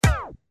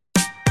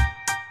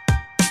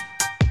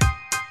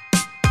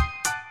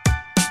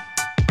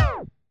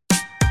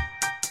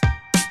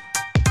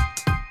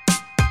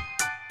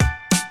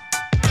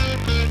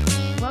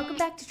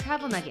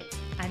Travel Nuggets.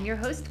 I'm your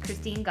host,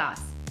 Christine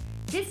Goss.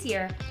 This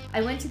year,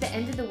 I went to the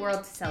end of the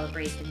world to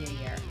celebrate the new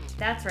year.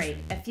 That's right,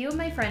 a few of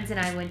my friends and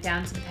I went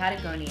down to the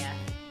Patagonia,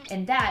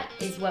 and that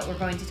is what we're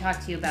going to talk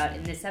to you about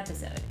in this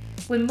episode.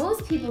 When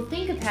most people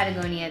think of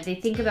Patagonia, they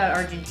think about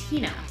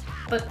Argentina,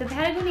 but the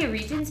Patagonia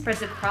region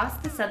spreads across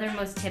the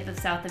southernmost tip of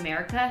South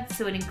America,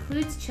 so it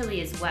includes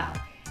Chile as well.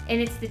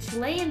 And it's the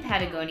Chilean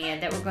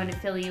Patagonia that we're going to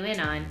fill you in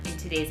on in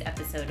today's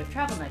episode of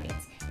Travel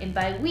Nuggets. And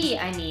by we,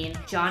 I mean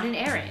John and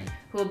Aaron,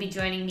 who will be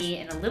joining me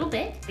in a little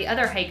bit. The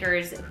other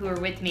hikers who are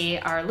with me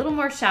are a little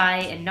more shy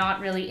and not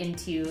really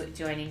into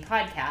joining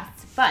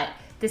podcasts, but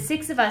the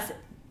six of us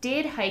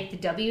did hike the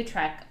W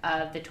trek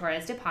of the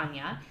Torres de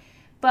Paine.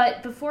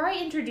 But before I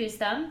introduce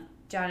them,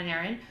 John and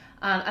Aaron,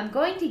 I'm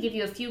going to give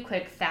you a few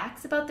quick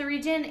facts about the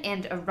region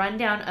and a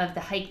rundown of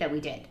the hike that we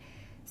did.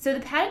 So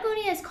the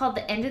Patagonia is called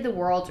the end of the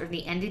world or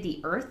the end of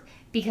the earth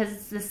because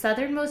it's the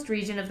southernmost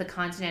region of the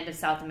continent of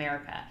South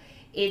America.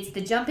 It's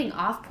the jumping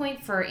off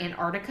point for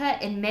Antarctica,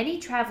 and many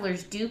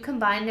travelers do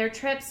combine their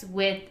trips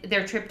with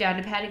their trip down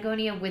to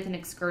Patagonia with an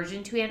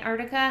excursion to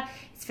Antarctica.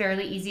 It's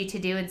fairly easy to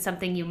do and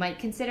something you might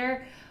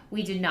consider.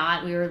 We did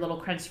not. We were a little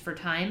crunched for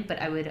time, but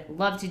I would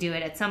love to do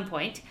it at some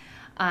point.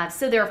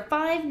 So there are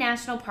 5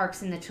 national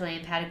parks in the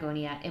Chilean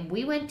Patagonia, and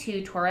we went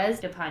to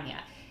Torres de Paine.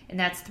 And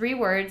that's 3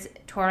 words,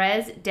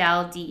 Torres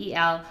del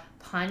Del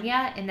Paine,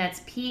 and that's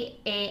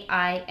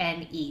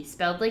Paine,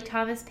 spelled like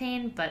Thomas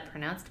Paine, but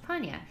pronounced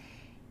Paine.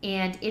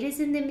 And it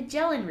is in the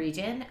Magellan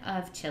region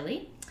of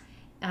Chile,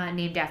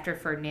 named after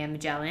Ferdinand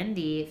Magellan,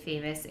 the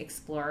famous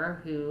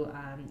explorer who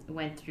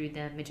went through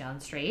the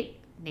Magellan Strait,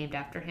 named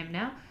after him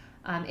now.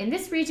 And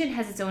this region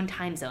has its own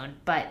time zone,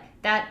 but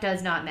that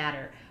does not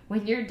matter.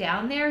 When you're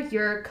down there,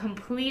 you're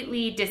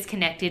completely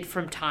disconnected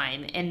from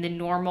time and the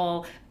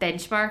normal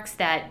benchmarks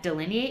that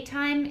delineate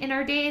time in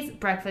our days,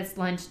 breakfast,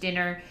 lunch,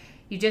 dinner.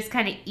 You just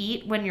kind of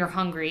eat when you're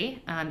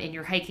hungry, and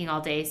you're hiking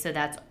all day, so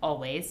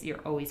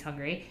you're always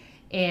hungry.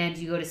 And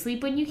you go to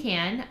sleep when you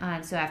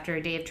can, so after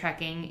a day of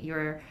trekking,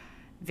 you're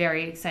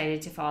very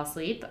excited to fall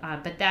asleep.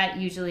 But that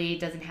usually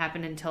doesn't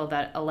happen until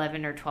about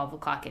 11 or 12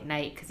 o'clock at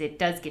night because it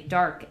does get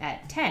dark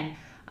at 10.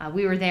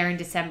 We were there in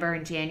December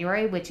and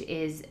January, which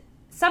is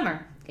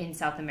summer in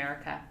South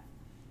America.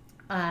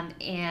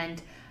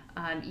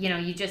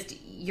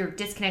 You're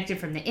disconnected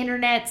from the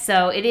internet,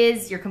 so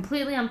you're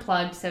completely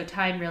unplugged, so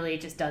time really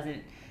just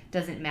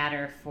doesn't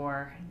matter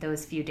for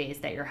those few days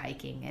that you're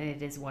hiking, and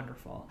it is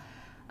wonderful.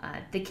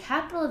 The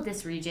capital of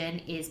this region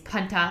is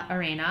Punta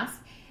Arenas,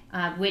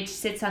 which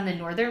sits on the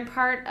northern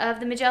part of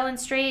the Magellan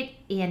Strait,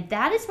 and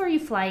that is where you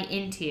fly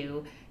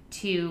into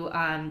to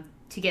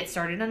get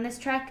started on this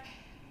trek.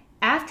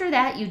 After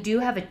that, you do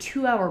have a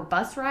 2-hour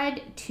bus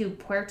ride to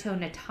Puerto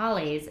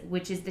Natales,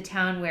 which is the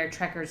town where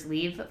trekkers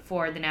leave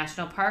for the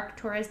national park,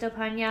 Torres del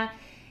Paine.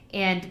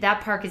 And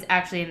that park is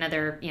actually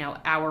another,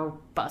 hour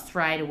bus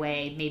ride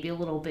away, maybe a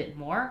little bit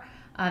more.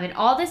 And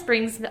all this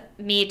brings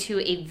me to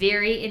a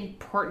very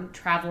important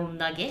travel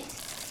nugget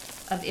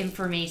of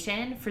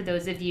information for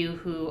those of you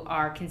who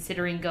are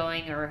considering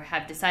going or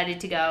have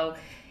decided to go.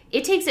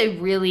 It takes a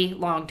really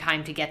long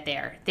time to get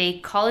there. They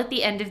call it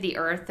the end of the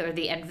earth or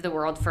the end of the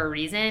world for a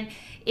reason.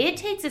 It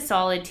takes a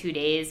solid 2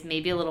 days,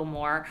 maybe a little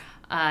more,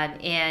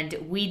 and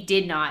we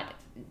did not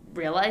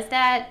realize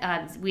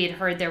that. We had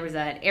heard there was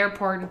an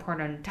airport in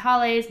Puerto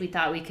Natales. We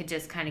thought we could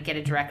just kind of get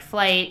a direct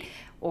flight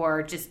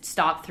or just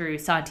stop through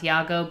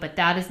Santiago, but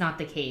that is not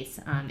the case.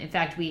 In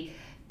fact, we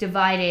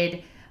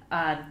divided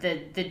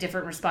the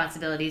different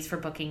responsibilities for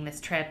booking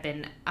this trip,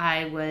 and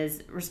I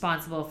was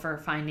responsible for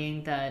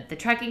finding the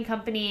trekking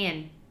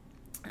company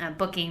and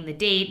booking the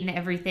date and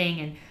everything,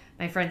 and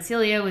my friend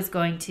Celia was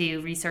going to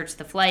research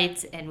the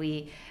flights, and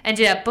we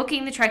ended up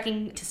booking the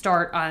trekking to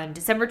start on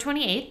December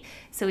 28th.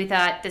 So we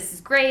thought, this is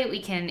great, we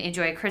can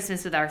enjoy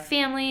Christmas with our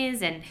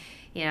families and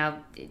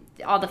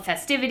all the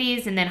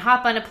festivities, and then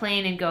hop on a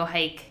plane and go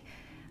hike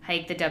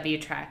the W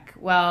trek.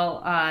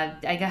 Well,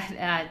 I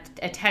got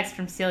a text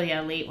from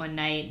Celia late one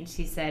night, and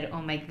she said,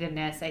 oh my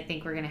goodness, I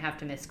think we're going to have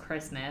to miss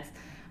Christmas.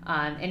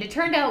 And it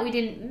turned out we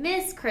didn't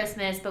miss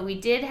Christmas, but we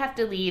did have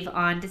to leave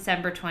on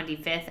December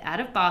 25th out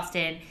of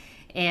Boston,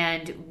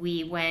 and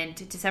we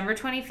went December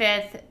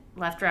 25th,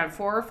 left around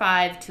 4 or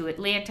 5 to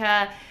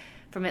Atlanta,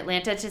 from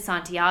Atlanta to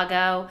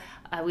Santiago.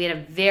 We had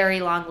a very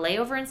long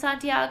layover in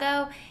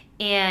Santiago,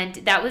 and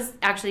that was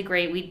actually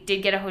great. We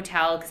did get a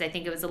hotel because I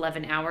think it was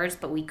 11 hours,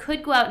 but we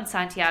could go out in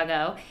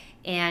Santiago,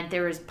 and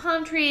there was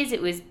palm trees.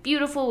 It was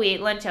beautiful. We ate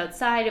lunch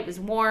outside. It was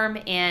warm,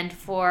 and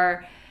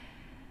for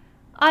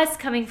us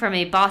coming from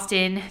a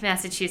Boston,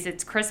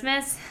 Massachusetts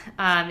Christmas,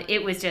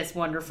 it was just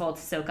wonderful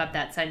to soak up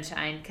that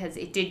sunshine because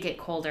it did get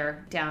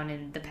colder down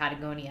in the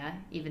Patagonia.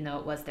 Even though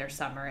it was their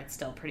summer, it's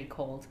still pretty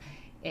cold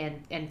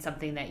and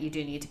something that you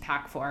do need to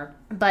pack for.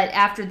 But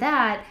after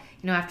that,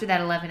 after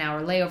that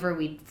 11-hour layover,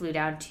 we flew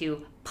down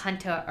to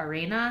Punta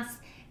Arenas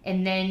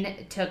and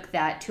then took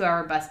that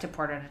 2-hour bus to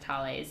Puerto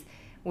Natales,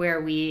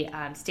 where we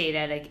stayed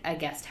at a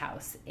guest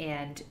house.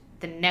 And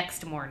the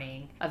next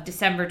morning of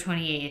December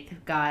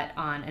 28th, got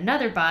on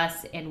another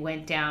bus and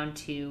went down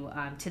to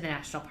the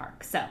national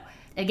park. So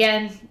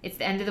Again, it's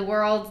the end of the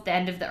world, the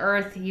end of the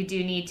earth. You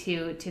do need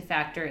to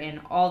factor in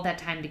all that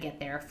time to get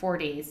there, 4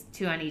 days,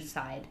 2 on each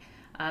side.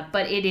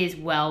 But it is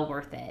well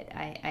worth it.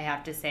 I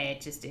have to say,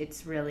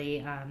 it's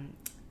really,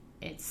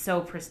 it's so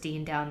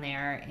pristine down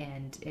there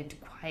and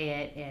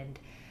quiet. And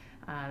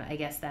I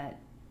guess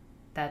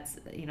that's,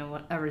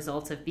 a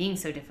result of being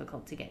so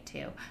difficult to get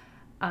to.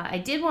 I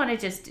did want to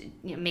just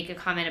make a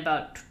comment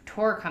about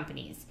tour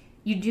companies.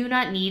 You do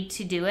not need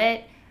to do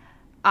it.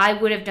 I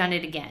would have done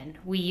it again.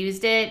 We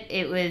used it.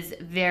 It was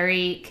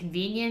very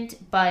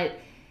convenient, but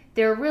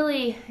there are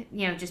really,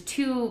 just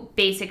 2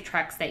 basic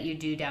treks that you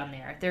do down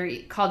there.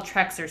 They're called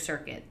treks or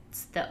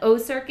circuits. The O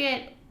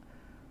circuit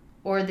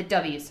or the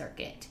W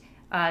circuit.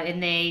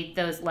 And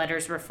those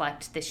letters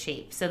reflect the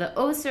shape. So the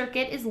O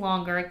circuit is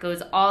longer. It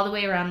goes all the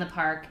way around the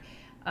park.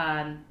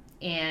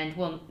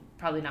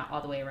 Probably not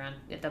all the way around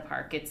the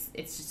park. It's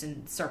just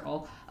in a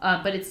circle.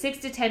 But it's 6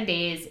 to 10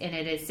 days, and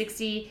it is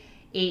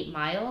 68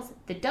 miles.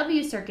 The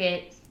W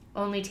circuit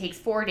only takes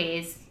 4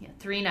 days,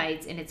 3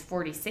 nights, and it's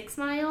 46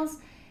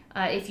 miles.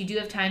 If you do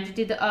have time to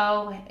do the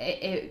O,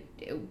 it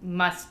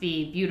must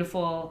be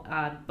beautiful,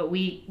 but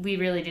we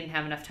really didn't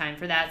have enough time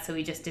for that, so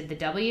we just did the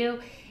W.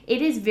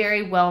 It is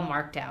very well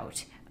marked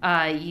out.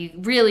 You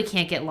really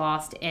can't get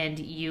lost, and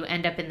you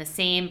end up in the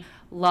same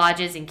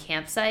lodges and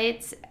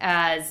campsites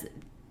as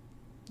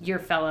your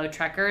fellow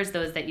trekkers,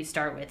 those that you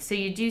start with. So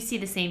you do see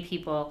the same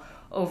people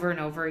over and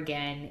over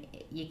again.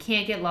 You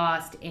can't get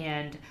lost,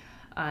 and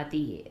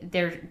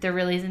there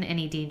really isn't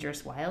any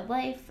dangerous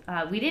wildlife.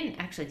 We didn't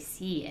actually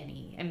see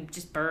any,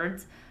 just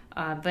birds,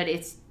 but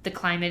the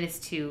climate is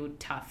too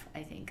tough,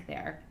 I think,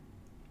 there.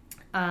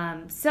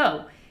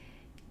 So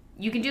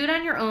you can do it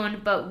on your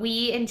own, but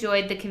we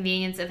enjoyed the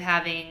convenience of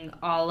having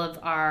all of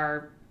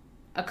our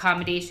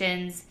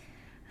accommodations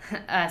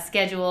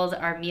scheduled,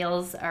 our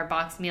meals, our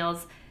box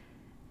meals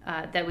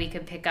that we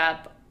could pick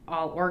up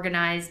all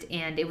organized,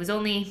 and it was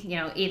only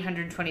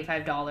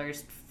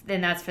 $825. Then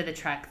that's for the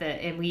trek.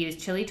 And we used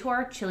Chili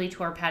Tour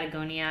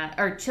Patagonia,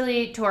 or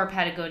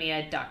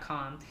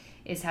chilitourpatagonia.com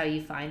is how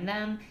you find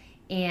them.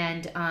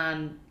 And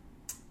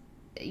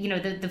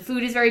the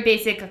food is very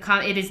basic.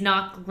 It is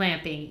not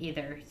glamping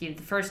either. The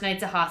first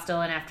night's a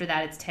hostel, and after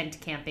that it's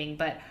tent camping.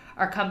 But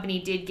our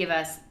company did give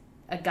us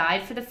a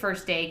guide for the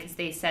first day because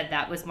they said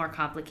that was more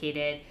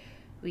complicated.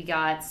 We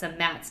got some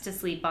mats to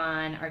sleep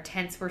on. Our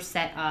tents were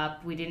set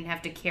up. We didn't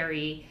have to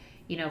carry,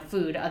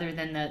 food other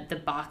than the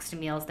boxed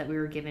meals that we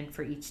were given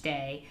for each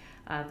day.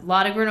 A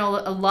lot of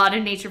granola, a lot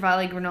of Nature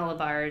Valley granola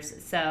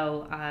bars.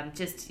 So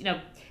just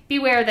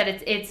beware that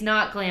it's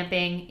not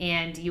glamping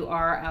and you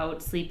are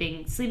out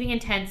sleeping in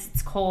tents.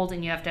 It's cold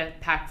and you have to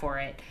pack for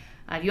it.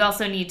 You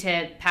also need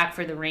to pack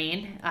for the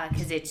rain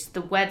because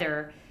the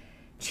weather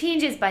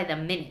changes by the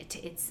minute.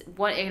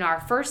 In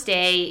our first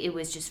day, it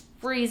was just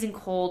freezing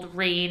cold,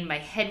 rain. My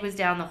head was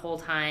down the whole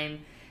time.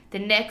 The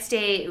next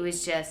day, it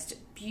was just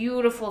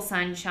beautiful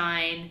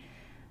sunshine.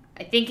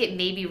 I think it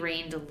maybe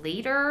rained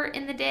later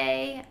in the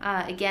day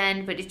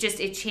again, but it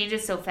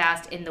changes so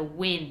fast, and the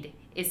wind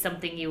is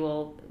something you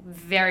will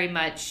very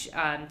much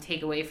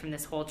take away from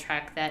this whole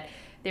trek, that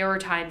there were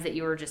times that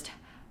you were just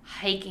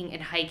hiking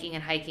and hiking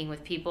and hiking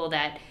with people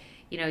that,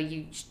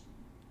 you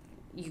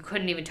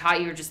couldn't even talk.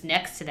 You were just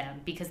next to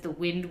them because the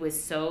wind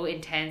was so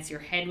intense.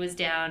 Your head was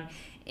down,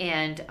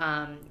 and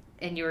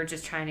you were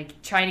just trying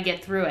to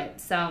get through it.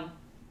 So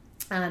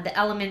the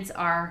elements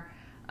are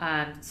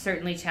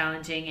certainly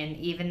challenging, and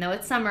even though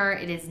it's summer,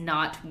 it is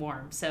not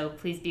warm. So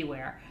please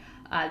beware.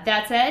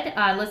 That said,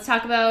 let's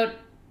talk about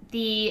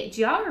the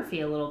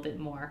geography a little bit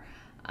more.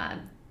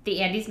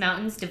 The Andes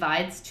Mountains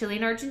divides Chile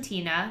and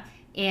Argentina,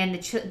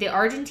 and the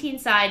Argentine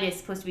side is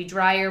supposed to be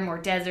drier, more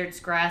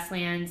deserts,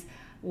 grasslands,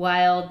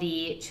 while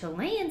the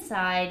Chilean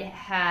side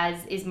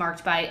is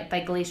marked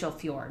by glacial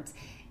fjords.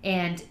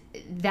 And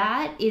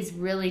that is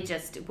really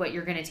just what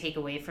you're going to take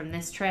away from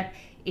this trip,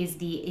 is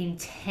the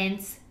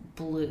intense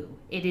blue.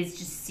 It is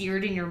just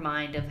seared in your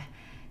mind of,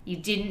 you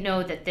didn't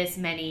know that this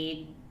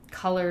many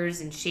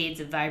colors and shades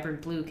of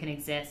vibrant blue can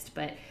exist.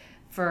 But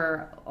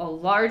for a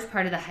large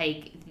part of the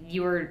hike,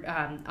 you're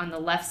on the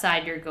left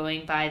side, you're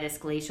going by this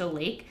glacial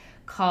lake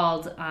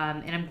called,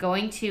 and I'm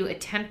going to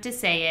attempt to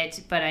say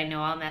it, but I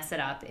know I'll mess it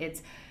up.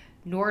 It's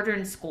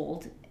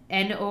Nordenskjold,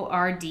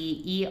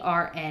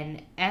 Nordenskjo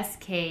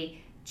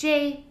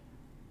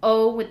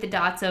with the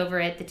dots over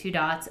it, the 2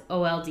 dots,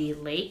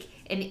 OLD lake.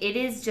 And it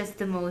is just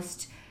the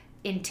most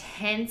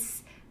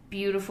intense,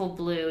 beautiful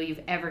blue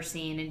you've ever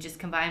seen. And just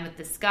combined with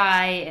the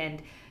sky,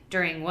 and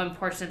during one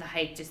portion of the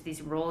hike, just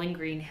these rolling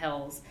green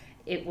hills,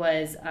 it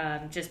was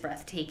just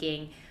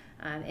breathtaking.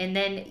 And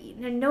then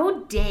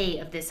no day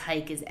of this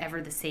hike is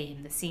ever the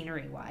same, the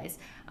scenery wise.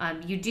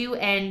 You do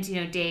end,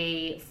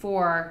 day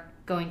 4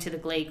 going to the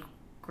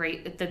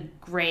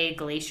Gray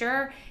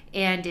Glacier,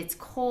 and it's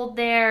cold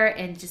there,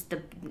 and just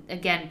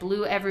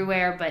blue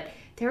everywhere. But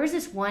there was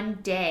this one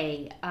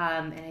day,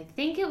 and I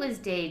think it was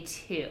day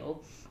 2,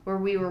 where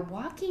we were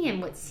walking in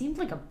what seemed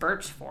like a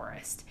birch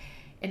forest,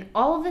 and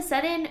all of a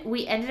sudden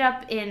we ended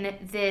up in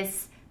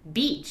this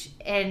beach,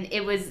 and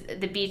it was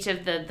the beach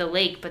of the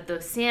lake, but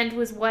the sand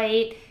was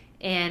white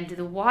and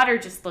the water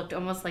just looked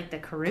almost like the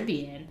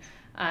Caribbean.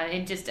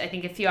 And just, I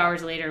think a few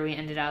hours later, we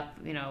ended up,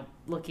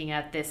 looking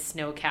at this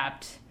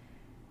snow-capped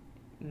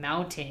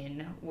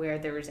mountain where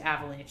there was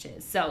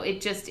avalanches. So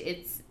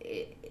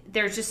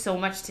there's just so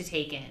much to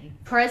take in.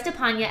 Torres de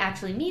Paine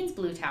actually means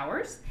blue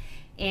towers,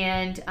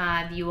 and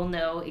you will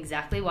know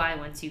exactly why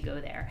once you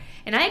go there.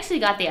 And I actually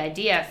got the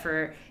idea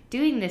for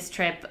doing this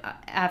trip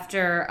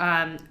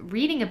after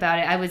reading about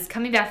it. I was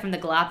coming back from the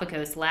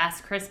Galapagos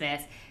last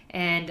Christmas,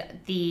 and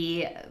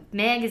the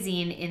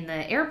magazine in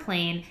the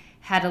airplane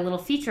had a little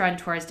feature on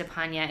Torres de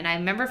Paine, and I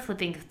remember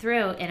flipping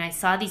through, and I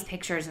saw these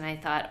pictures, and I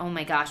thought, oh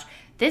my gosh,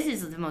 this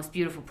is the most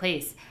beautiful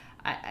place.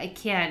 I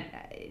can't,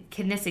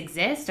 can this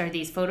exist? Are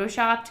these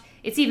photoshopped?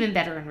 It's even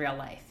better in real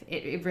life.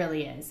 It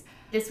really is.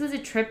 This was a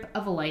trip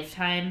of a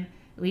lifetime,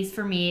 at least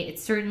for me. It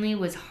certainly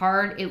was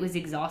hard. It was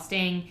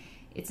exhausting.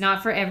 It's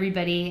not for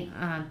everybody,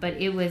 but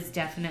it was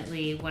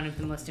definitely one of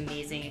the most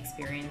amazing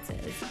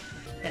experiences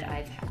that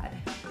I've had.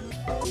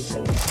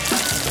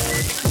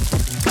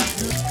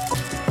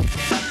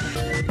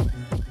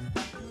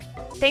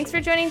 Thanks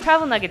for joining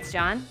Travel Nuggets,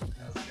 John.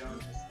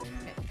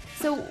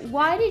 So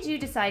why did you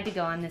decide to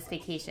go on this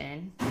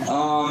vacation?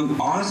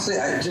 Honestly,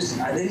 I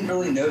didn't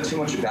really know too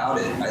much about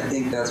it. I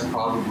think that's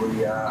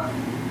probably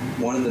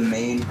one of the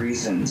main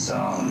reasons.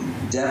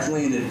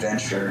 Definitely an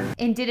adventure.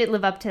 And did it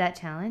live up to that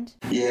challenge?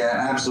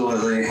 Yeah,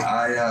 absolutely.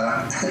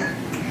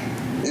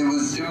 It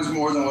was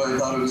more than what I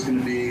thought it was going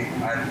to be.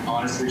 I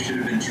honestly should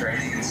have been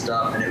training and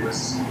stuff, and it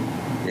was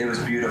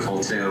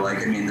beautiful too. Like,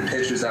 I mean, the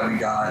pictures that we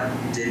got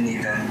didn't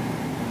even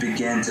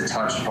begin to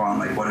touch upon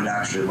like what it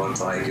actually looked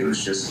like. It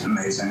was just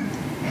amazing.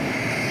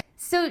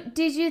 So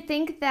did you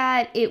think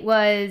that it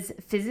was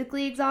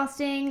physically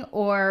exhausting,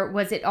 or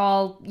was it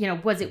all,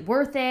 was it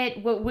worth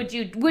it? What would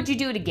you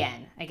do it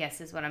again, I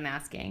guess is what I'm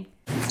asking.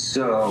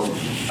 So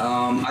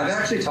I've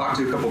actually talked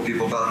to a couple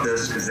people about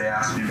this because they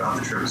asked me about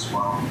the trip as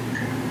well.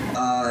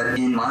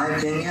 In my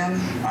opinion,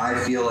 I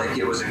feel like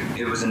it was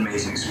an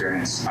amazing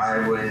experience.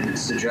 I would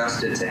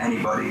suggest it to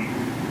anybody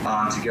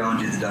to go and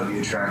do the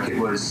W Trek. It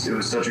was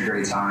such a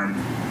great time.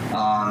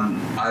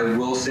 I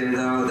will say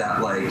though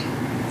that like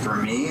for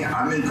me,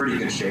 I'm in pretty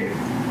good shape.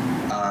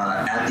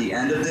 At the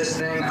end of this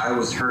thing, I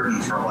was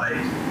hurting for like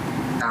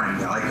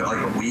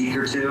a week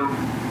or two.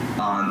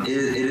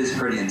 It is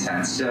pretty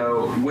intense.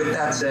 So with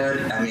that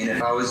said, I mean,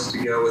 if I was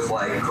to go with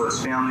like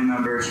close family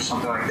members or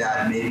something like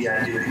that, maybe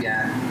I'd do it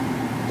again.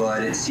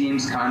 But it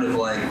seems kind of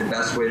like the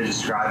best way to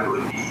describe it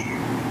would be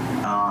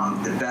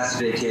the best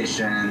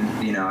vacation,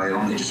 I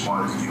only just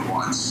wanted to do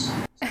once.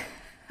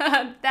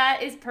 That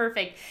is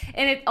perfect.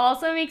 And it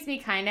also makes me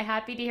kind of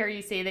happy to hear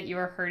you say that you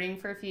were hurting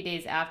for a few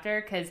days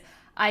after, because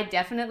I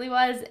definitely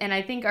was. And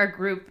I think our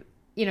group,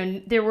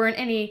 there weren't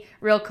any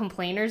real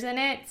complainers in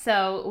it.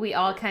 So we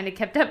all kind of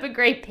kept up a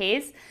great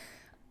pace.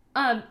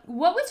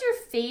 What was your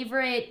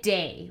favorite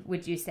day,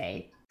 would you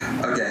say?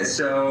 Okay,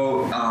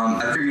 so I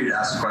figured you'd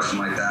ask a question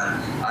like that.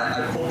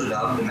 I pulled it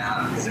up, the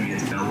map, because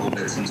it's been a little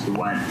bit since we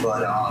went.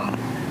 But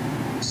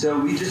so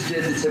we just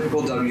did the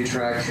typical W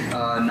Trek,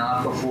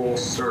 not the whole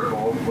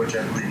circle, which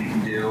I believe you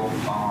can do.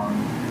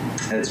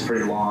 It's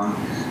pretty long.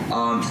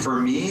 For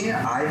me,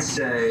 I'd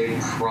say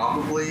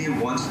probably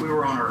once we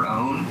were on our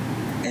own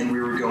and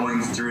we were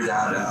going through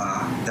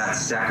that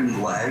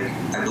second leg,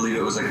 I believe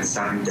it was like the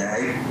second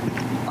day.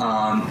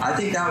 I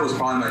think that was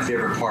probably my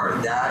favorite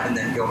part. That and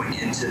then going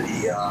into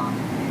the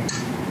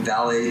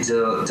Valle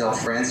del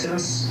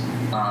Francis,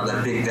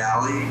 that big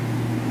valley.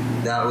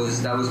 That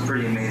was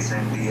pretty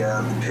amazing.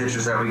 The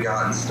pictures that we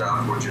got and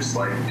stuff were just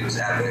like, it was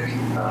epic.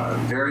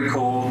 Very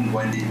cold and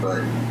windy,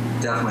 but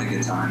definitely a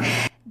good time.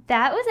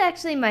 That was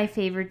actually my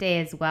favorite day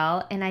as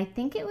well. And I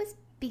think it was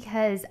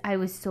because I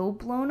was so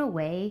blown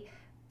away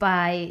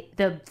by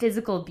the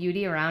physical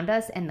beauty around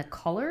us and the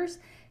colors.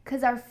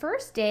 Because our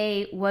first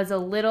day was a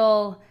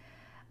little,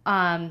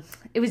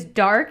 it was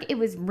dark. It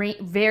was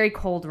very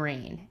cold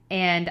rain.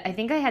 And I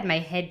think I had my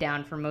head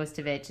down for most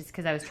of it just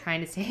because I was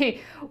trying to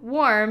stay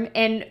warm.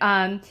 And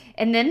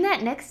then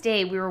that next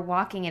day we were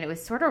walking and it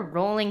was sort of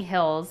rolling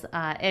hills.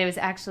 And it was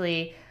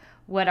actually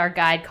what our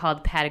guide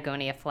called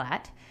Patagonia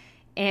Flat,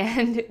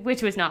 and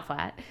which was not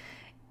flat.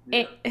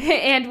 Yeah.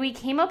 And we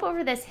came up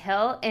over this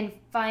hill and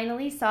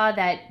finally saw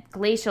that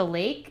glacial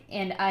lake.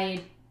 And I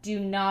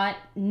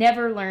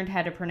never learned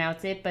how to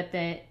pronounce it, but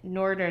the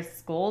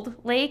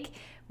Norderskjold Lake,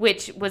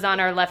 which was on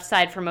our left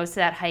side for most of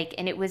that hike.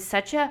 And it was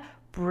such a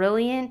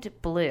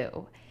brilliant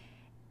blue.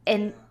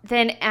 And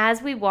then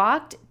as we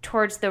walked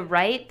towards the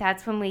right,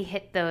 that's when we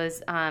hit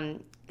those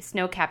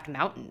snow-capped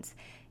mountains.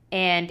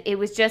 And it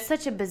was just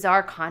such a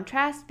bizarre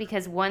contrast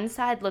because one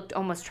side looked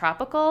almost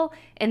tropical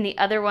and the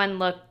other one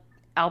looked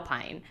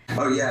alpine.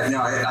 Oh yeah,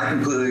 no, I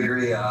completely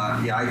agree.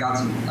 Yeah, I got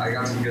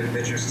some good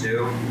pictures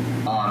too.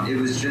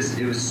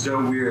 It was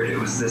so weird. It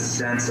was this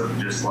sense of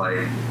just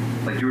like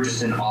you were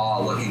just in awe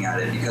looking at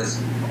it,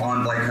 because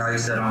on, like how you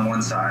said, on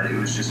one side it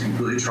was just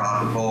completely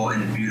tropical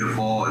and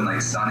beautiful and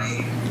like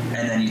sunny,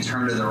 and then you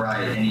turn to the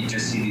right and you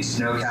just see these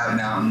snow-capped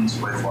mountains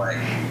with like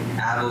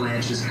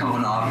avalanches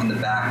going off in the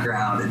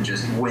background and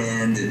just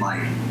wind, and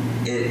like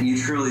you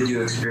truly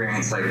do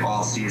experience like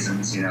all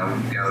seasons, you know,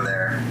 when you go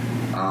there.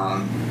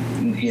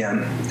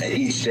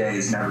 Each day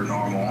is never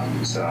normal,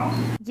 so.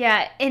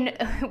 Yeah, and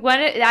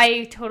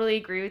I totally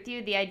agree with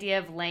you. The idea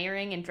of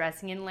layering and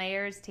dressing in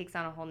layers takes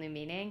on a whole new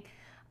meaning.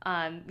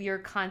 You're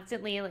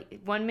constantly,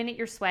 like, 1 minute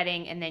you're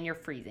sweating and then you're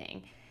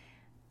freezing.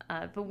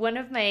 But one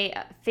of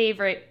my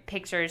favorite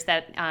pictures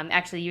that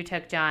actually you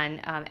took,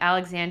 John,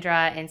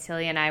 Alexandra and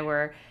Celia and I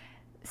were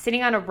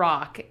sitting on a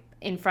rock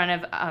in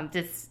front of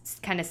this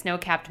kind of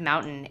snow-capped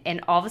mountain,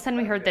 and all of a sudden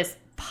we heard this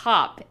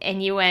pop,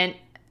 and you went,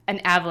 an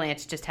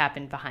avalanche just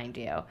happened behind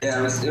you. Yeah,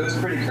 it was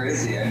pretty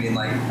crazy. I mean,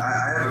 like,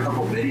 I have a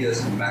couple videos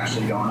of them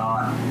actually going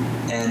on,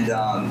 and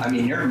I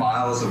mean, you're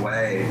miles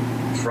away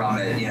from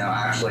it, you know,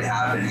 actually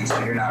happening,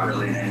 so you're not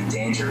really in any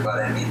danger.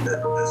 But I mean,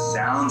 the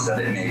sounds that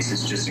it makes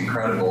is just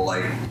incredible.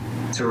 Like,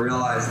 to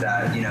realize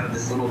that, you know,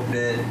 this little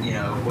bit, you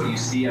know, what you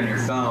see on your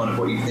phone of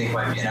what you think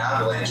might be an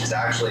avalanche is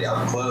actually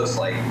up close,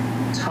 like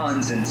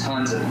tons and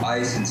tons of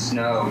ice and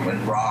snow and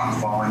rock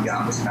falling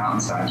down this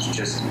mountainside.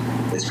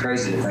 It's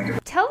crazy to think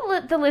of.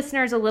 Tell the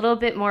listeners a little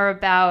bit more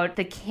about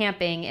the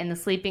camping and the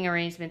sleeping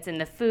arrangements and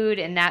the food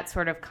and that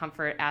sort of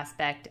comfort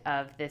aspect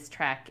of this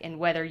trek, and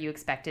whether you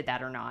expected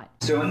that or not.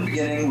 So in the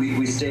beginning,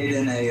 we stayed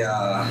in a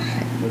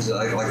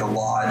like a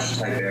lodge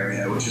type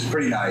area, which is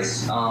pretty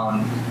nice.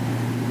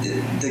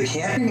 The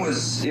camping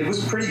was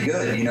pretty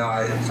good. You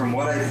know, from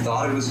what I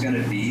thought it was going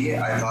to be,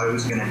 I thought it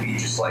was going to be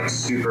just like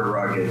super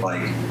rugged,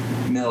 like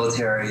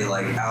military,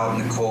 like out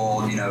in the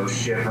cold, you know,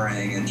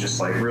 shivering and just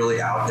like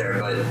really out there.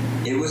 But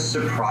it was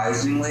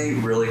surprisingly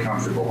really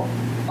comfortable.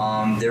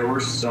 There were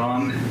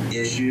some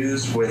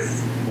issues with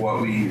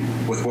what we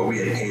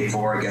had paid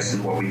for, I guess,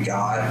 and what we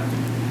got.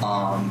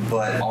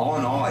 But all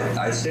in all,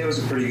 I'd say it was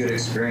a pretty good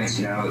experience.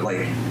 You know,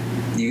 like,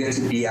 you get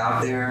to be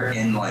out there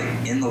in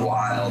the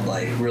wild,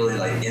 like really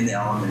like in the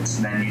elements,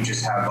 and then you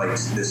just have like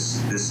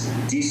this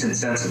decent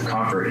sense of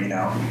comfort, you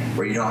know,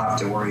 where you don't have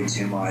to worry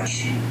too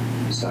much.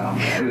 So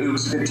it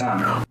was a good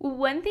time.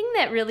 One thing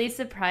that really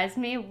surprised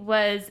me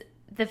was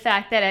the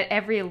fact that at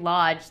every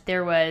lodge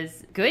there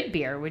was good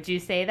beer. Would you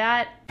say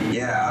that?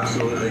 Yeah,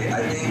 absolutely.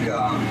 I think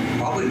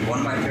probably one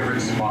of my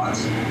favorite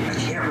spots, I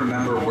can't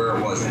remember where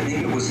it was. I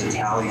think it was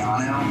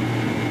Italiano.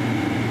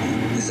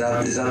 Is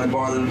that the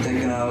bar that I'm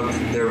thinking of?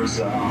 There was,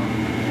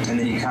 and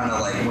then you kind of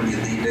like, when you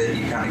leave it,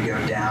 you kind of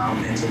go down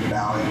into the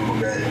valley a little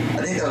bit.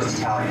 I think that was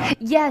Italiano.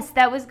 Yes,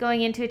 that was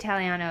going into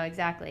Italiano,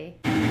 exactly.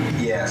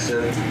 Yeah, so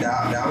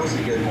that was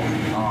a good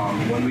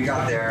one. When we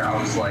got there,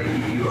 I was like,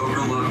 you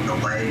overlooked the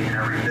lake and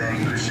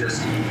everything.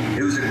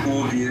 It was a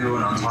cool view,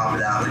 and on top of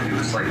that, like, it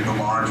was like the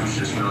lodge was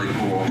just really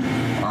cool.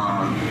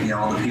 You know,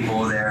 all the people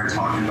were there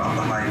talking about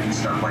the hike and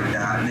stuff like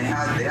that, and they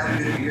had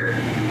good beer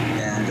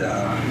and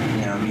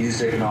you know,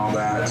 music and all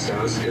that. So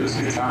it was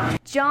a good time.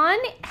 John,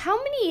 how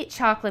many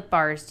chocolate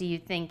bars do you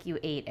think you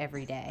ate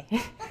every day?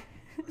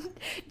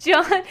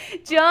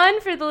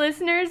 John, for the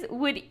listeners,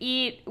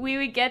 we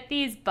would get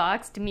these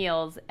boxed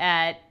meals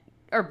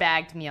or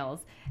bagged meals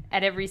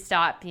at every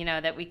stop, you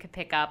know, that we could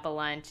pick up a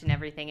lunch and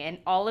everything. And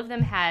all of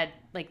them had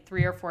like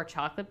 3 or 4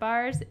 chocolate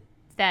bars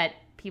that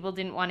people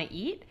didn't want to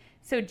eat.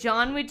 So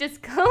John would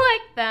just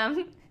collect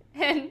them.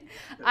 And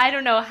I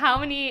don't know, how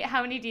many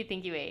do you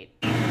think you ate?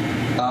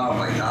 Oh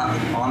my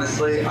God.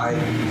 Honestly,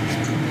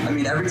 I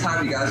mean, every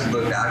time you guys would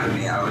look back at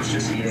me, I was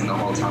just eating the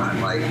whole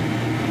time. Like,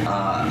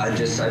 I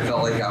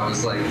felt like I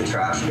was like the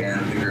trash can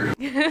of the group.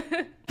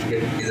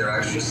 Getting either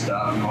extra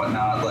stuff and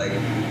whatnot. Like,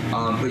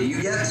 but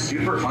you get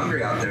super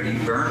hungry out there. You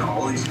burn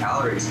all these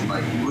calories, and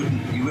like,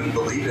 you wouldn't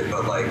believe it,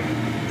 but like,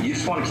 you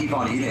just want to keep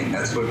on eating.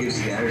 That's what gives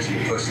you the energy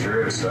to push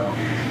through. So,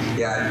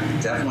 yeah,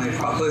 definitely,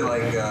 probably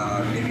like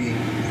maybe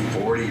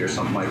 40 or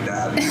something like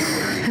that.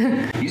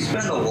 You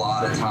spend a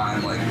lot of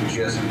time like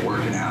just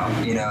working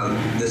out. You know,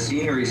 the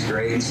scenery's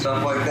great and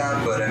stuff like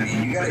that, but I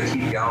mean, you got to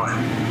keep going.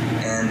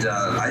 And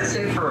I'd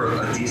say for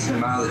a decent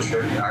amount of the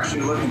trip, you're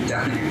actually looking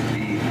down at your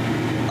feet.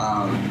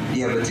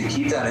 Yeah, but to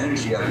keep that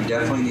energy up, you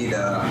definitely need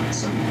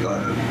some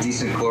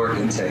decent caloric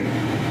intake.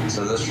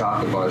 So those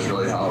chocolate bars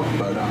really help.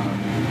 But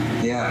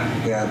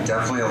yeah,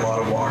 definitely a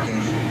lot of walking,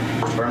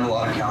 burn a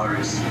lot of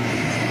calories.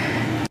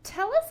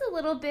 Tell us a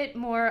little bit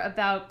more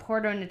about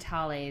Puerto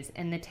Natales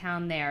and the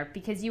town there,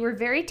 because you were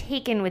very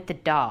taken with the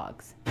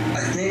dogs. I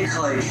think,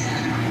 like,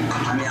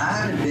 I mean, I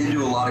haven't been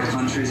to a lot of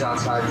countries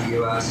outside the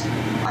U.S.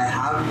 I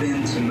have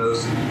been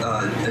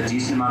to a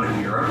decent amount of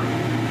Europe,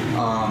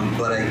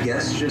 but I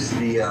guess just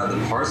the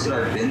parts that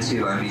I've been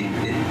to, I mean,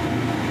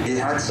 it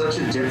had such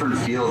a different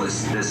feel,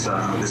 this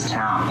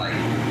town. Like,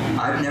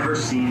 I've never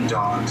seen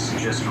dogs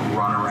just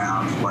run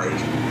around, like,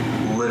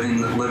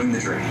 living the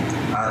dream.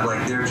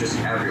 Like they're just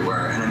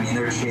everywhere, and I mean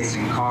they're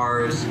chasing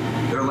cars,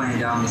 they're laying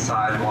down the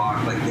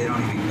sidewalk, like they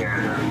don't even care.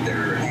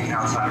 They're hanging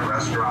outside of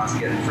restaurants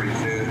getting free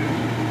food.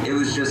 It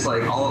was just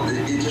like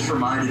it just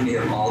reminded me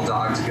of all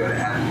dogs go to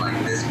heaven. Like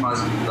this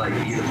must like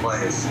be the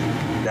place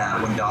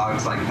that when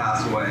dogs like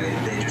pass away,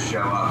 they just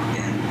show up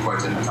in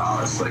Puerto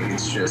Natales. Like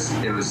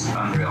it was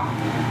unreal.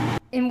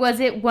 And was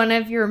it one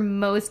of your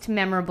most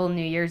memorable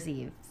New Year's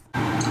Eves?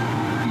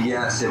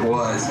 Yes, it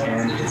was,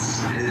 and it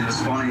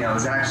was funny. I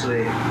was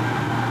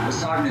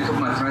talking to a couple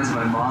of my friends and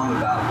my mom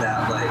about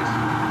that. Like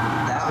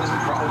that was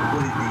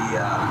probably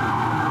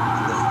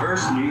the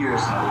first New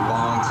Year's in a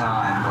long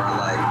time where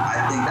like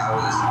I think I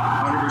was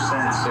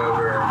 100%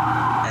 sober,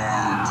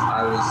 and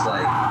I was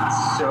like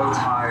so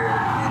tired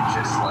and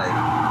just like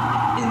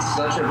in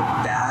such a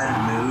bad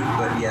mood,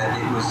 but yet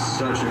it was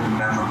such a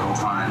memorable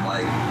time.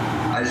 Like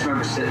I just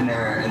remember sitting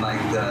there and like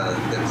the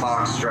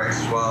clock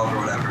strikes 12 or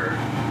whatever.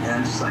 And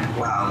I'm just like,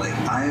 wow, like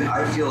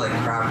I feel like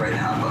crap right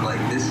now, but like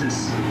this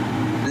is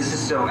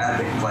so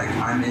epic. Like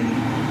I'm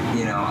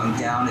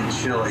down in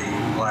Chile,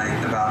 like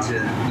about to,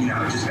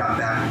 just got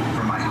back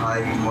from my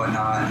hike and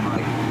whatnot, and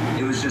like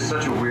it was just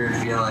such a weird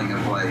feeling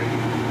of like,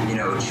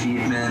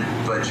 achievement,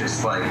 but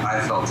just like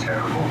I felt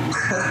terrible.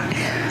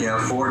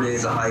 4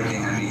 days of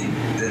hiking, I mean,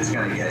 it's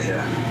gonna get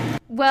you.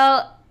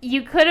 Well,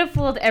 you could have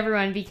fooled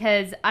everyone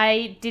because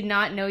I did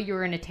not know you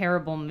were in a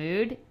terrible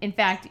mood. In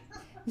fact,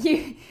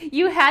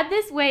 you had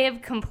this way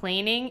of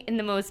complaining in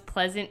the most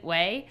pleasant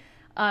way.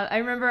 I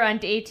remember on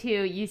day 2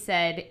 you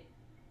said,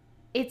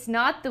 it's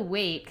not the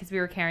weight, because we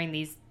were carrying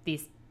these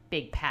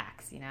big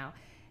packs,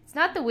 It's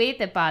not the weight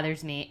that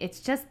bothers me, it's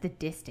just the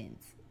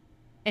distance.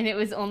 And it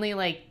was only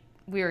like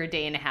we were a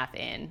day and a half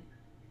in.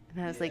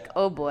 And I was like,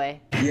 oh boy.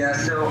 Yeah,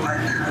 so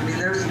I mean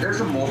there's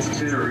a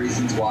multitude of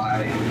reasons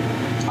why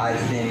I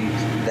think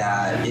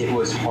that it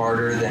was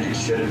harder than it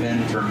should have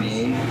been for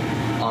me.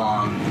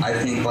 I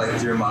think like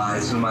through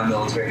some of my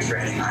military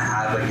training, I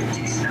had like a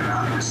decent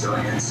amount of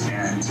resilience,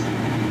 and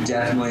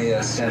definitely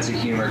a sense of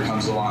humor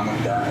comes along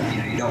with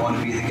that. You don't want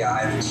to be the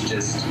guy that's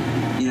just,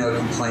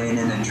 complaining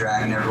and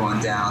dragging everyone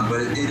down,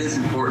 but it is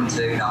important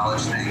to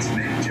acknowledge things and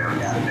make a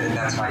joke out of it.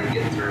 That's how you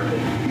get through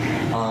it.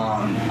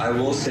 I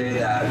will say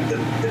that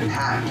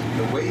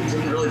the weight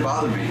didn't really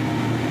bother me.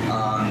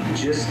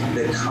 Just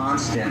the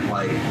constant,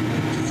 like,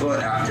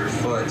 foot after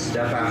foot,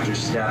 step after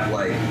step,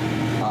 like,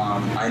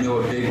 I know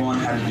a big one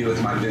had to do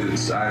with my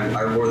boots.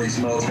 I wore these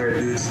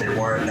military boots. They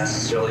weren't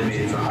necessarily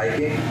made for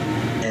hiking,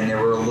 and they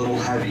were a little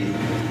heavy.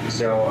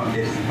 So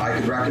if I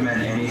could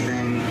recommend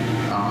anything,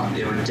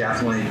 it would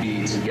definitely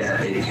be to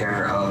get a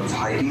pair of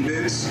hiking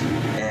boots,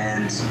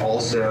 and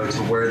also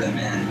to wear them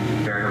in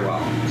very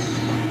well.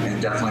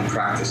 And definitely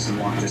practice some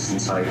long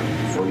distance hike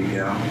before you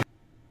go.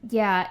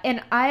 Yeah,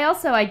 and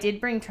I did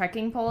bring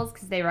trekking poles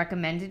because they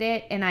recommended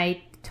it, and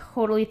I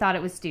totally thought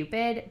it was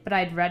stupid, but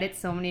I'd read it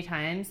so many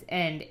times,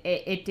 and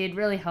it did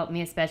really help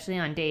me, especially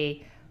on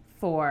day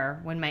 4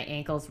 when my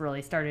ankles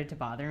really started to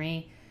bother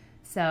me.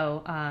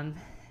 So I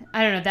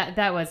don't know,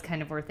 that was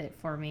kind of worth it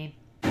for me.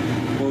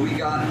 Well, we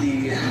got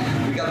the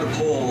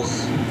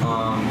poles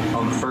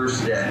on the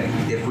first day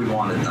if we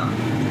wanted them.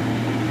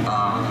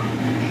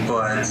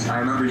 But I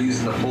remember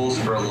using the poles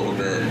for a little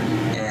bit,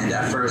 and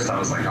at first I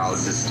was like, oh,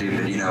 this is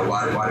stupid,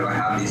 why do I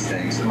have these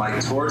things? And like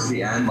towards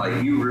the end,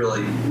 like you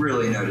really,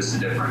 really notice the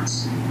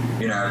difference,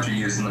 after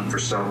using them for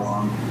so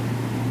long.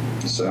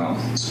 So,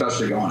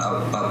 especially going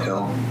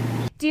uphill.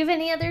 Do you have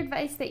any other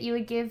advice that you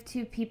would give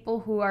to people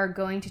who are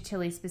going to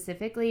Chile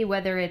specifically,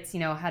 whether it's,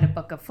 how to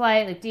book a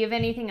flight? Like, do you have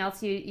anything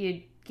else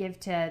you'd give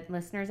to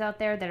listeners out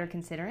there that are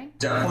considering?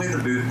 Definitely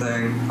the boot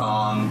thing.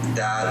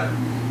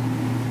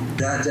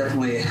 That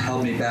definitely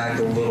held me back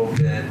a little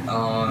bit.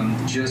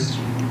 Just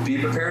be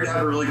prepared to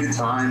have a really good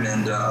time,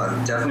 and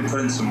definitely put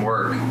in some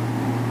work.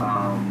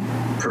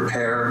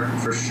 Prepare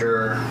for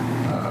sure.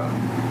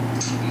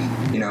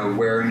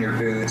 Wearing your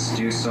boots,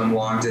 do some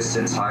long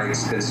distance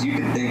hikes, because you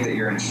can think that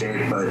you're in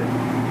shape, but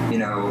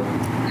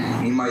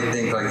you might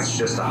think like it's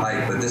just a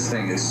hike, but this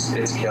thing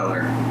it's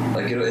killer.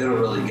 Like it'll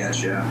really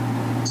get you.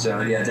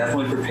 So yeah,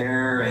 definitely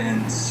prepare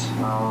and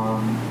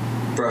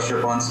brush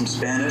up on some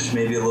Spanish,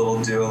 maybe a little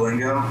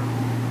Duolingo.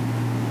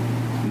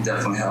 It'll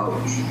definitely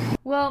help.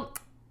 Well,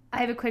 I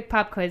have a quick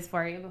pop quiz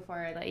for you before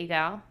I let you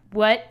go.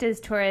 What does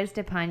Torres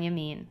de Paine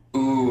mean?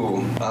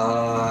 Ooh,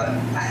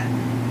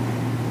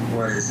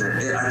 what is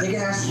it? I think it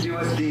has to do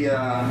with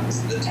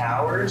the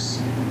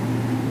towers.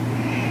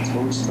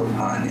 Torres de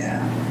Paine,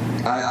 yeah.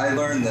 I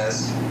learned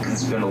this.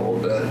 It's been a little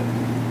bit.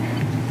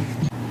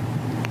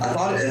 I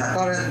thought it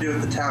had to do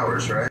with the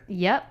towers, right?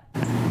 Yep.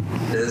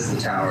 It is the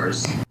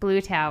towers.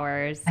 Blue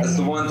towers. That's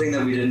the one thing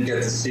that we didn't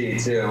get to see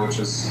too, which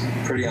was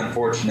pretty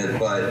unfortunate.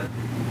 But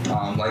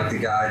like the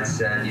guide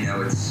said,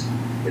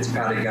 it's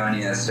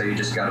Patagonia, so you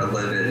just gotta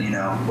live it,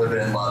 live it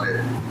and love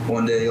it.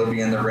 One day you'll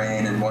be in the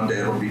rain, and one day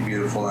it'll be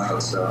beautiful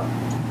out. So.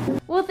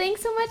 Well,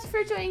 thanks so much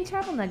for joining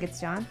Travel Nuggets,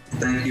 John.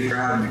 Thank you for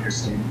having me,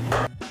 Christine.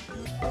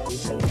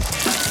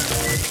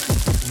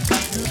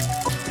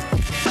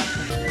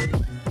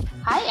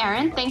 Hi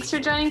Erin. Thanks for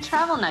joining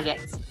Travel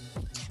Nuggets.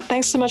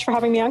 Thanks so much for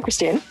having me on,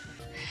 Christine.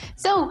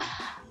 So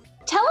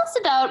tell us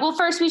about, well,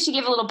 first we should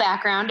give a little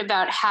background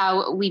about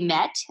how we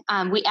met.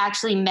 We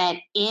actually met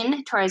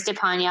in Torres de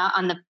Paine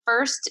on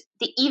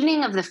the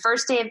evening of the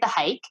first day of the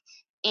hike.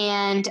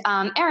 And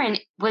Erin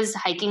was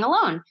hiking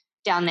alone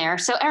down there.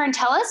 So Erin,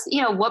 tell us,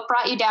 what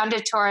brought you down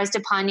to Torres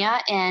de Paine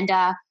and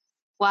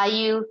why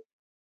you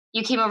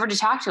came over to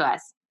talk to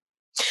us.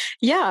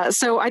 Yeah,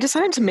 so I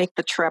decided to make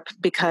the trip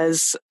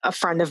because a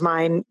friend of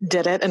mine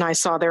did it and I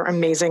saw their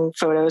amazing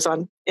photos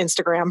on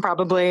Instagram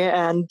probably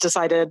and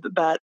decided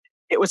that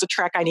it was a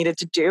trek I needed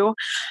to do.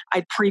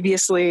 I'd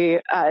previously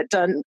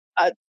done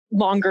a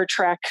longer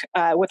trek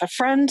with a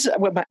friend,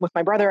 with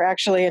my brother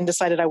actually, and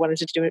decided I wanted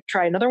to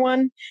try another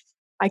one.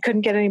 I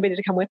couldn't get anybody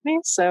to come with me,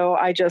 so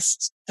I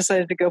just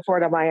decided to go for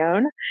it on my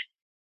own.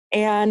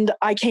 And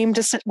I came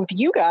to sit with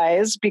you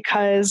guys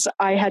because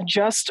I had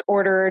just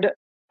ordered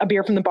a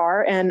beer from the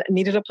bar and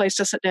needed a place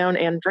to sit down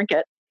and drink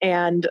it.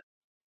 And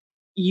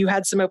you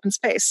had some open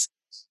space.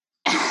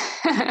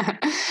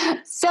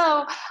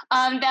 So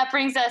that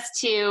brings us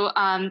to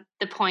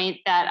the point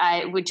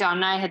that John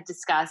and I had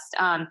discussed.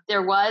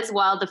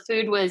 While the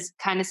food was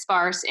kind of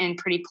sparse and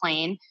pretty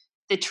plain,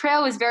 the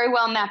trail was very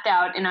well mapped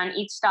out. And on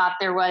each stop,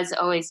 there was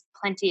always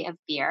plenty of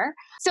beer.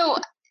 So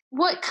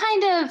what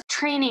kind of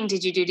training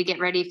did you do to get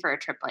ready for a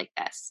trip like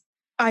this?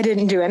 I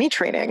didn't do any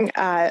training.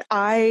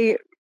 I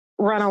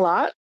run a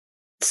lot.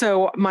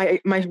 So my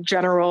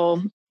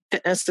general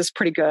fitness is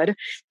pretty good.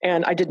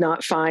 And I did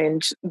not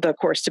find the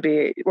course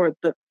or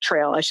the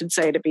trail, I should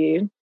say, to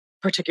be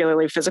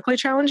particularly physically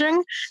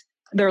challenging.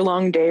 They're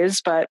long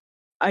days, but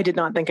I did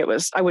not think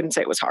I wouldn't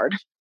say it was hard.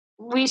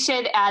 We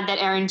should add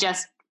that Erin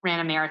just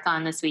ran a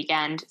marathon this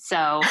weekend.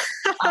 So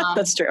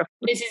that's true.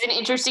 This is an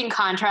interesting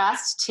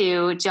contrast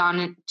to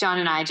John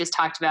and I just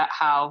talked about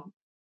how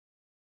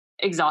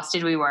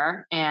exhausted we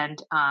were and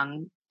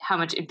how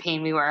much in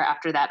pain we were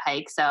after that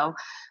hike. So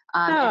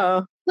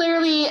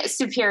clearly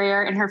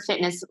superior in her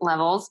fitness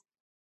levels.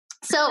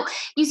 So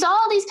you saw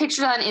all these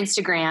pictures on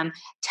Instagram.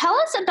 Tell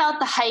us about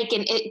the hike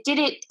and did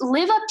it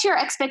live up to your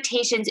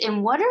expectations?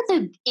 And what are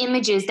the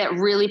images that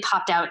really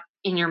popped out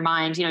in your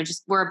mind?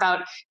 We're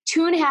about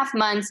 2.5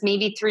 months,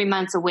 maybe 3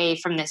 months away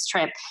from this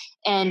trip.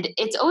 And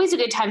it's always a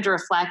good time to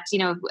reflect,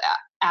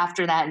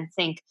 after that and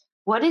think,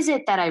 what is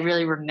it that I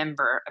really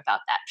remember about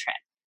that trip?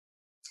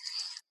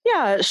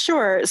 Yeah,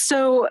 sure.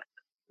 So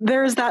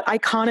there's that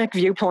iconic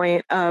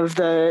viewpoint of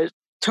the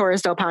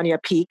Torres del Paine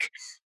peak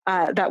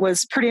that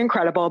was pretty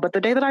incredible. But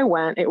the day that I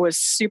went, it was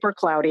super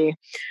cloudy.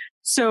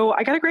 So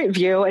I got a great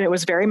view and it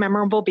was very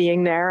memorable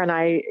being there. And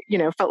I,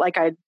 felt like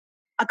I'd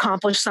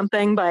accomplished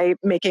something by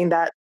making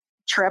that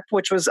trip,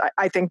 which was,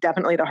 I think,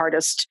 definitely the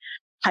hardest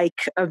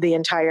hike of the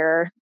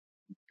entire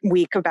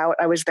week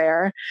I was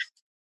there.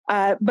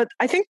 But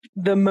I think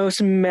the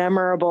most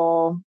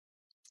memorable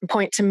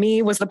point to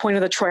me was the point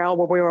of the trail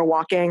where we were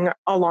walking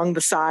along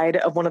the side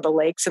of one of the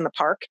lakes in the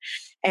park.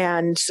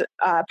 And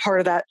part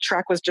of that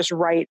trek was just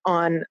right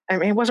on,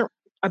 it wasn't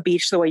a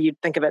beach the way you'd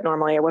think of it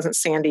normally. It wasn't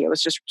sandy. It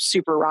was just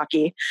super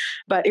rocky,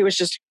 but it was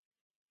just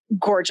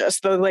gorgeous.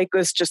 The lake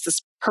was just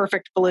this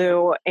perfect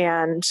blue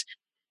and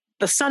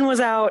the sun was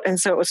out. And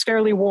so it was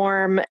fairly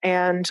warm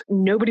and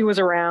nobody was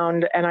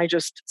around. And I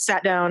just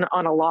sat down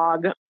on a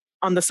log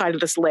on the side of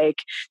this lake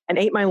and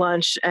ate my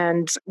lunch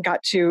and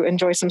got to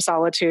enjoy some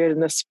solitude in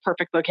this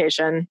perfect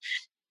location.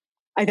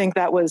 I think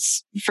that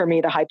was, for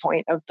me, the high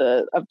point of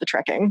the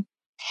trekking.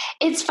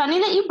 It's funny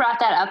that you brought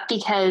that up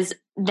because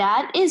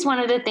that is one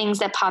of the things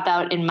that pop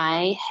out in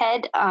my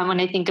head when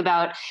I think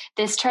about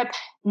this trip.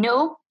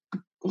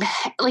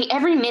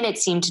 Every minute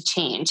seemed to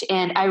change.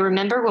 And I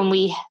remember when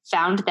we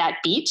found that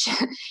beach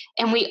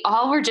and we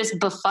all were just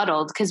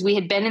befuddled because we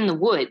had been in the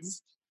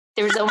woods.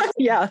 There was almost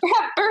a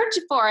birch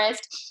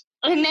forest.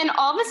 And then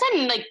all of a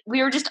sudden,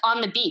 we were just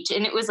on the beach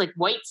and it was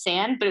white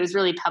sand, but it was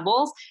really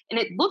pebbles and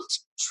it looked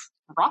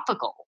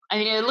tropical.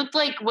 It looked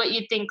like what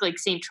you'd think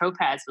St.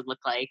 Tropez would look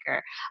like,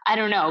 or I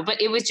don't know, but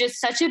it was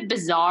just such a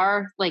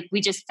bizarre, we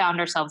just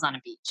found ourselves on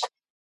a beach.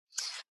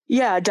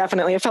 Yeah,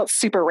 definitely. It felt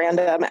super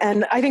random.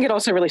 And I think it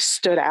also really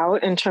stood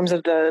out in terms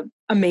of the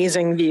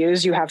amazing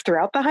views you have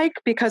throughout the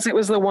hike because it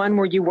was the one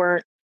where you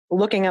weren't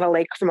looking at a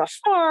lake from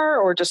afar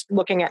or just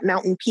looking at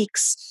mountain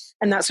peaks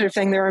and that sort of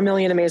thing. There are a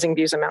million amazing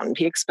views of mountain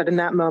peaks, but in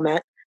that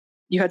moment,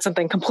 you had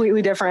something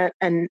completely different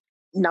and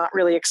not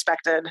really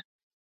expected.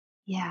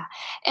 Yeah.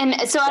 And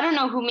so I don't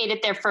know who made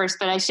it there first,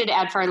 but I should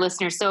add for our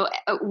listeners. So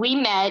we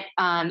met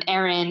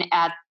Erin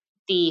at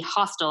the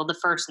hostel the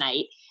first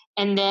night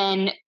and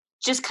then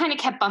just kind of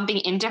kept bumping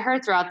into her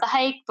throughout the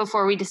hike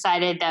before we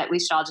decided that we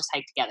should all just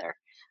hike together.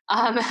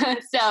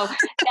 So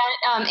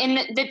that, and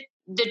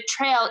the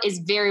trail is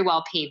very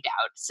well paved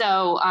out.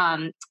 So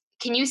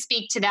can you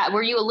speak to that?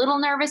 Were you a little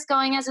nervous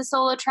going as a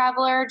solo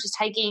traveler, just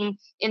hiking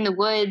in the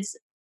woods?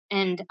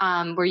 And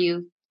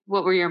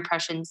what were your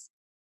impressions?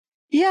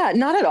 Yeah,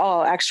 not at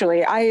all,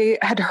 actually. I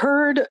had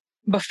heard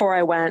before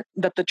I went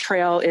that the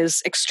trail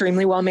is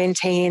extremely well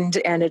maintained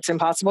and it's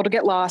impossible to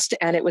get lost.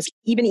 And it was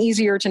even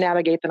easier to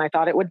navigate than I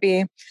thought it would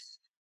be.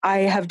 I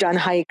have done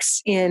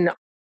hikes in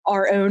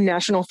our own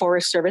National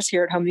Forest Service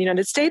here at home in the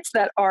United States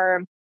that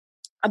are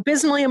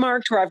abysmally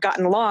marked, where I've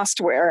gotten lost,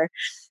 where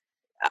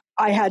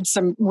I had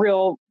some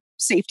real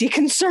safety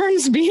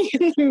concerns being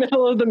in the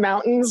middle of the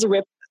mountains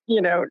with,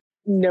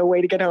 no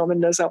way to get home and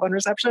no cell phone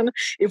reception.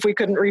 If we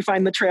couldn't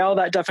refine the trail,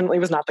 that definitely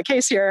was not the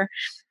case here.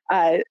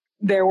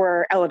 There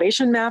were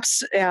elevation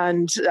maps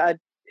and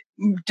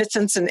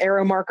distance and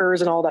arrow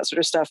markers and all that sort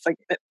of stuff, like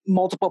at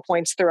multiple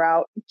points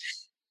throughout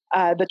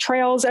the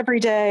trails every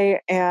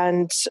day.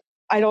 And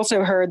I'd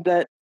also heard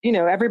that,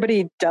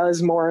 everybody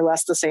does more or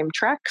less the same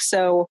trek.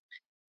 So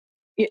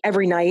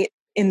every night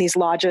in these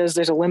lodges,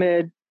 there's a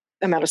limited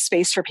amount of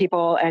space for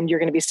people, and you're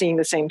going to be seeing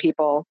the same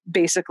people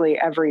basically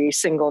every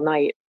single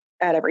night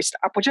at every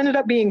stop, which ended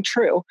up being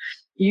true.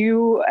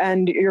 You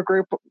and your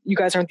group, you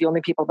guys aren't the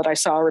only people that I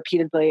saw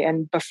repeatedly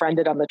and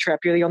befriended on the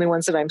trip. You're the only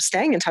ones that I'm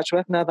staying in touch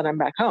with now that I'm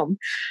back home.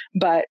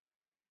 But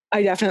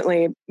I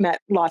definitely met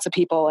lots of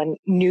people and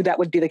knew that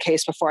would be the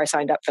case before I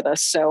signed up for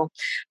this. So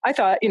I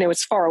thought,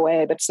 it's far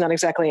away, but it's not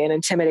exactly an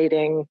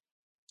intimidating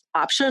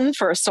option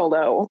for a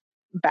solo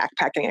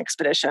backpacking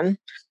expedition.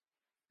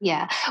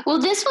 Yeah. Well,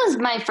 this was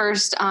my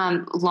first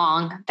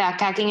long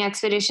backpacking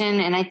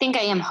expedition, and I think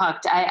I am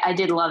hooked. I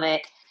did love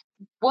it.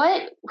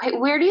 Where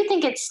do you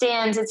think it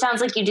stands? It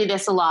sounds like you do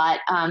this a lot.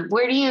 How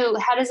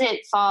does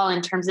it fall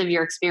in terms of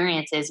your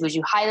experiences? Would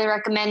you highly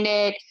recommend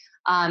it?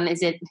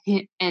 Is it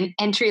an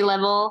entry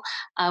level?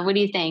 What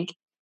do you think?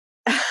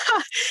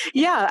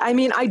 Yeah. I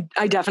mean,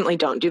 I definitely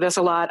don't do this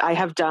a lot. I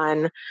have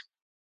done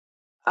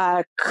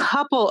a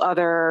couple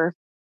other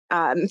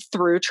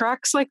through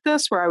treks like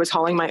this where I was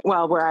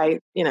where I,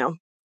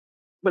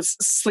 was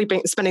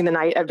spending the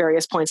night at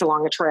various points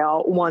along a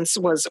trail. Once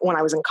was when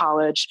I was in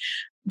college,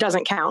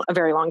 doesn't count, a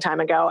very long time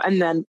ago.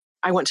 And then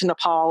I went to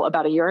Nepal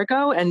about a year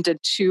ago and did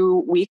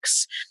 2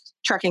 weeks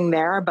trekking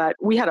there, but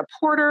we had a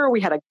porter,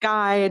 we had a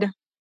guide.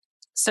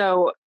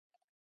 So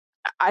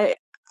I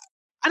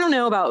don't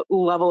know about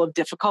level of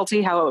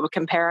difficulty, how it would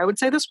compare. I would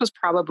say this was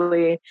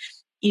probably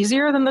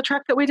easier than the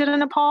trek that we did in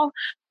Nepal,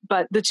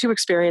 but the two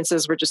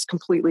experiences were just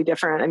completely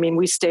different. I mean,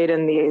 we stayed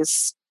in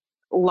these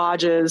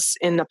lodges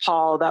in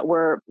Nepal that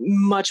were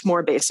much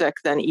more basic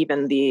than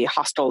even the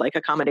hostel-like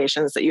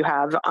accommodations that you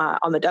have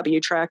on the W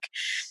trek.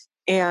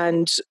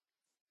 And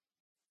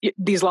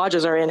these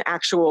lodges are in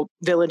actual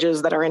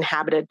villages that are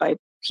inhabited by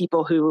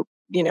people who,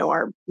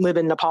 live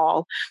in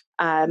Nepal.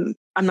 I'm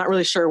not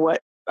really sure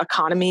what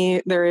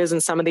economy there is in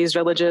some of these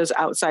villages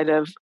outside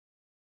of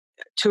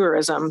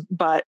tourism,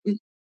 but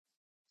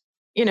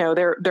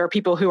there are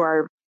people who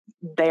are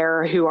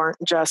there who aren't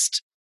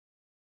just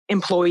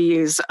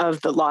employees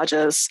of the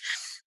lodges.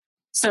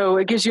 So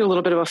it gives you a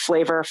little bit of a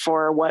flavor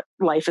for what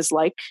life is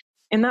like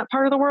in that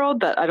part of the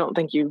world that I don't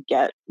think you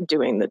get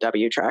doing the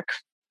W trek.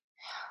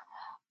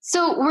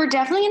 So we're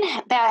definitely going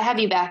to have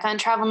you back on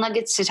Travel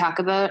Nuggets to talk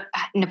about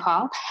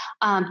Nepal.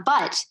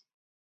 But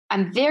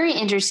I'm very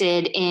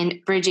interested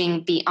in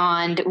bridging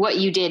beyond what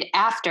you did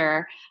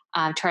after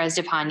Torres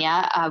de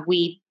Paine.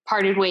 We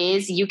parted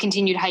ways. You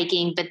continued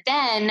hiking, but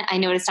then I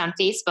noticed on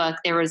Facebook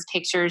there was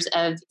pictures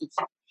of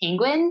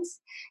penguins.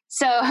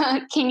 So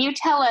can you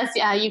tell us,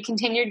 you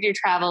continued your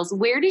travels.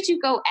 Where did you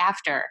go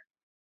after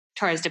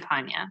Torres de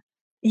Paine?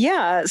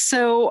 Yeah,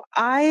 so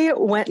I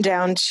went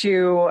down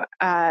to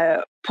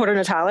Puerto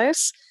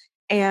Natales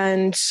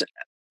and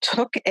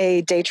took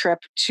a day trip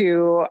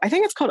to, I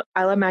think it's called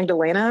Isla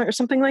Magdalena or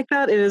something like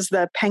that. It is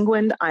the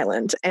penguin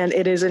island, and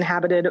it is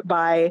inhabited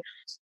by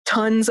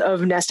tons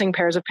of nesting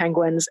pairs of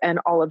penguins and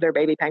all of their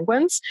baby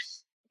penguins.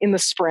 In the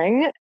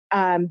spring,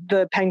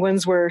 the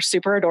penguins were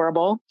super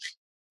adorable.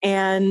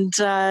 And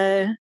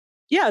the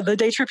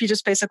day trip, you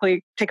just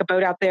basically take a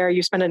boat out there,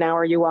 you spend an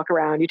hour, you walk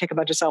around, you take a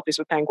bunch of selfies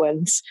with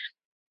penguins.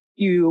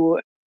 You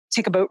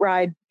take a boat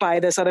ride by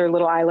this other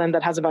little island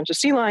that has a bunch of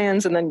sea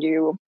lions, and then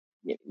you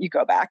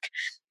go back.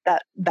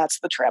 That's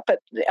the trip.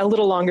 A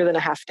little longer than a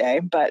half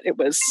day, but it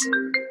was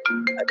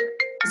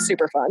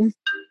super fun.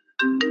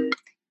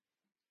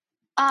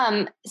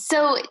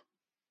 So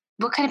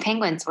what kind of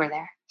penguins were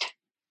there?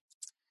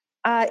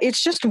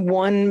 It's just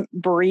one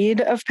breed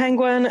of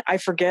penguin. I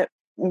forget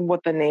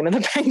what the name of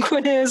the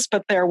penguin is,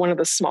 but they're one of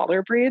the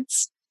smaller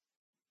breeds.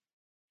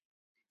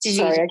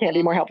 Sorry, I can't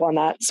be more helpful on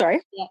that. Sorry.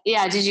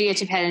 Yeah. Did you get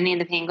to pet any of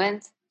the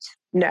penguins?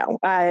 No.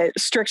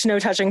 Strict no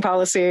touching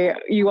policy.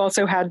 You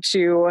also had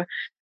to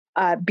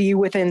be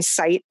within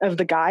sight of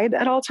the guide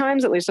at all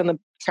times, at least on the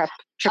trip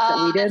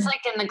that we did. It's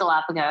like in the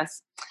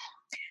Galapagos.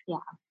 Yeah.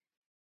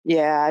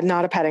 Yeah,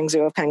 not a petting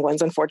zoo of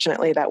penguins.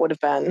 Unfortunately, that would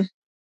have been,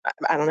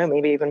 I don't know,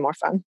 maybe even more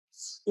fun.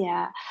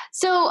 Yeah.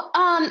 So,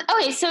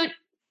 okay. So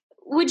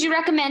would you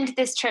recommend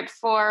this trip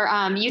for,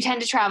 you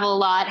tend to travel a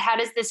lot. How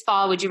does this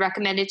fall? Would you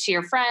recommend it to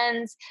your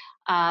friends?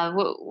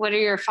 What are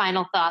your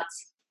final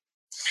thoughts?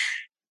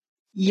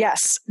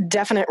 Yes,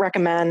 definite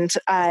recommend.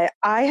 I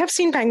have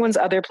seen penguins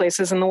other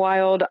places in the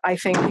wild. I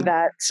think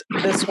that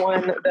this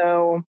one,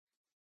 though,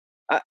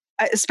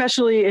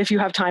 especially if you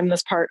have time in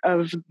this part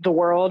of the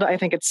world, I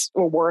think it's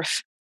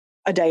worth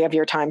a day of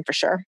your time for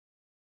sure.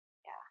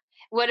 Yeah.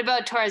 What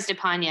about Torres de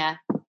Paine?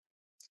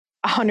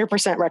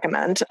 100%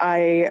 recommend.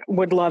 I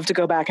would love to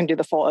go back and do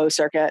the full O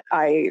circuit.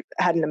 I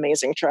had an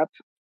amazing trip.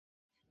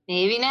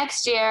 Maybe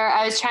next year.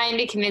 I was trying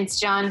to convince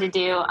John to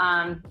do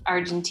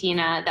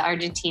Argentina, the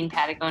Argentine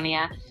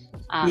Patagonia.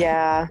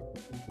 Yeah.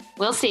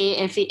 We'll see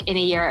if in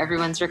a year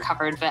everyone's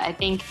recovered. But I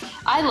think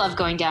I love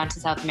going down to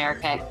South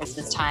America at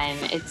Christmas time.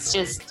 It's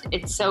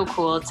so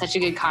cool. It's such a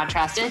good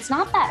contrast. And it's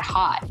not that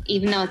hot.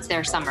 Even though it's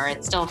their summer,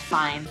 it's still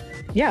fine.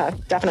 Yeah,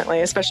 definitely.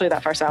 Especially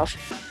that far south.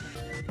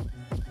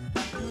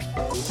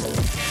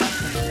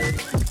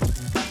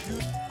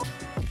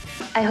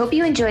 I hope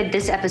you enjoyed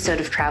this episode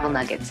of Travel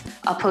Nuggets.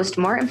 I'll post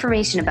more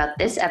information about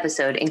this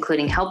episode,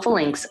 including helpful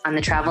links, on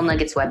the Travel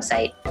Nuggets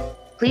website.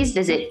 Please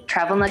visit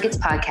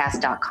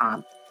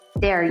travelnuggetspodcast.com.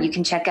 There, you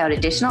can check out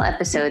additional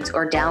episodes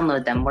or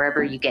download them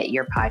wherever you get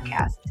your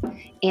podcasts.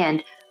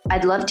 And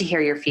I'd love to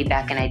hear your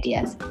feedback and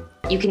ideas.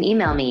 You can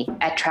email me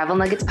at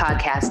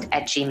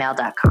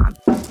travelnuggetspodcast@gmail.com.